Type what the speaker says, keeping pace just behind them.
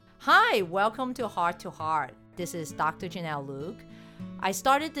Hi, welcome to Heart to Heart. This is Dr. Janelle Luk. I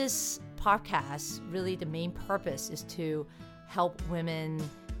started this podcast, really the main purpose is to help women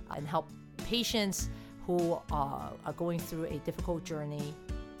and help patients who are going through a difficult journey.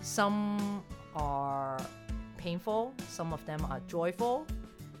 Some are painful, some of them are joyful.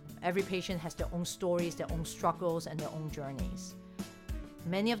 Every patient has their own stories, their own struggles, and their own journeys.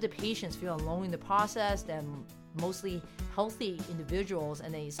 Many of the patients feel alone in the process. They're mostly healthy individuals,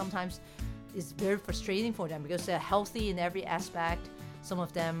 and they sometimes it's very frustrating for them because they're healthy in every aspect. Some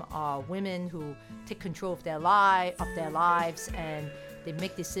of them are women who take control of their lives, and they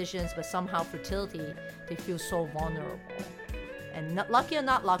make decisions, but somehow fertility, they feel so vulnerable. And not lucky or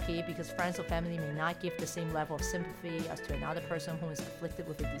not lucky, because friends or family may not give the same level of sympathy as to another person who is afflicted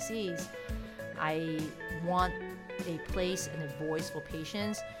with a disease. I want a place and a voice for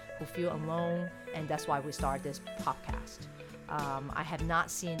patients who feel alone, and that's why we started this podcast. I have not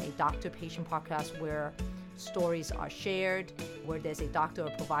seen a doctor-patient podcast where stories are shared, where there's a doctor or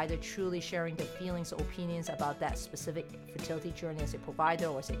provider truly sharing their feelings or opinions about that specific fertility journey as a provider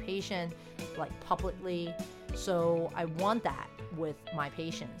or as a patient, like publicly. So I want that with my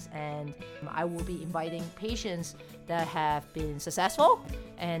patients, and I will be inviting patients that have been successful,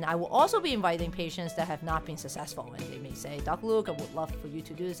 and I will also be inviting patients that have not been successful, and they may say, Dr. Luk, I would love for you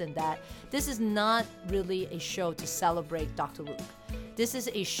to do this and that. This is not really a show to celebrate Dr. Luk. This is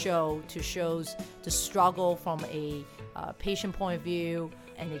a show to show the struggle from a patient point of view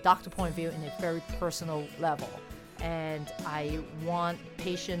and a doctor point of view in a very personal level. And I want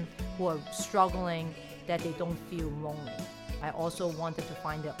patients who are struggling that they don't feel lonely. I also want them to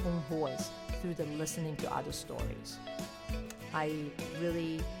find their own voice through the listening to other stories. I'm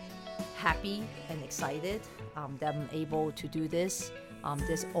really happy and excited that I'm able to do this.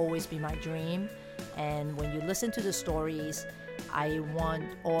 This always been my dream. And when you listen to the stories, I want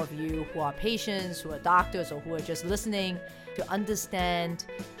all of you who are patients, who are doctors, or who are just listening to understand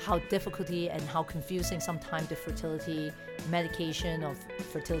how difficulty and how confusing sometimes the fertility medication or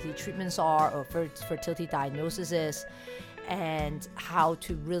fertility treatments are, or fertility diagnosis is, and how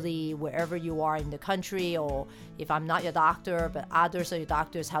to really, wherever you are in the country, or if I'm not your doctor, but others are your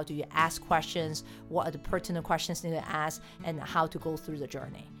doctors, how do you ask questions, what are the pertinent questions you need to ask, and how to go through the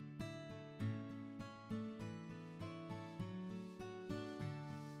journey.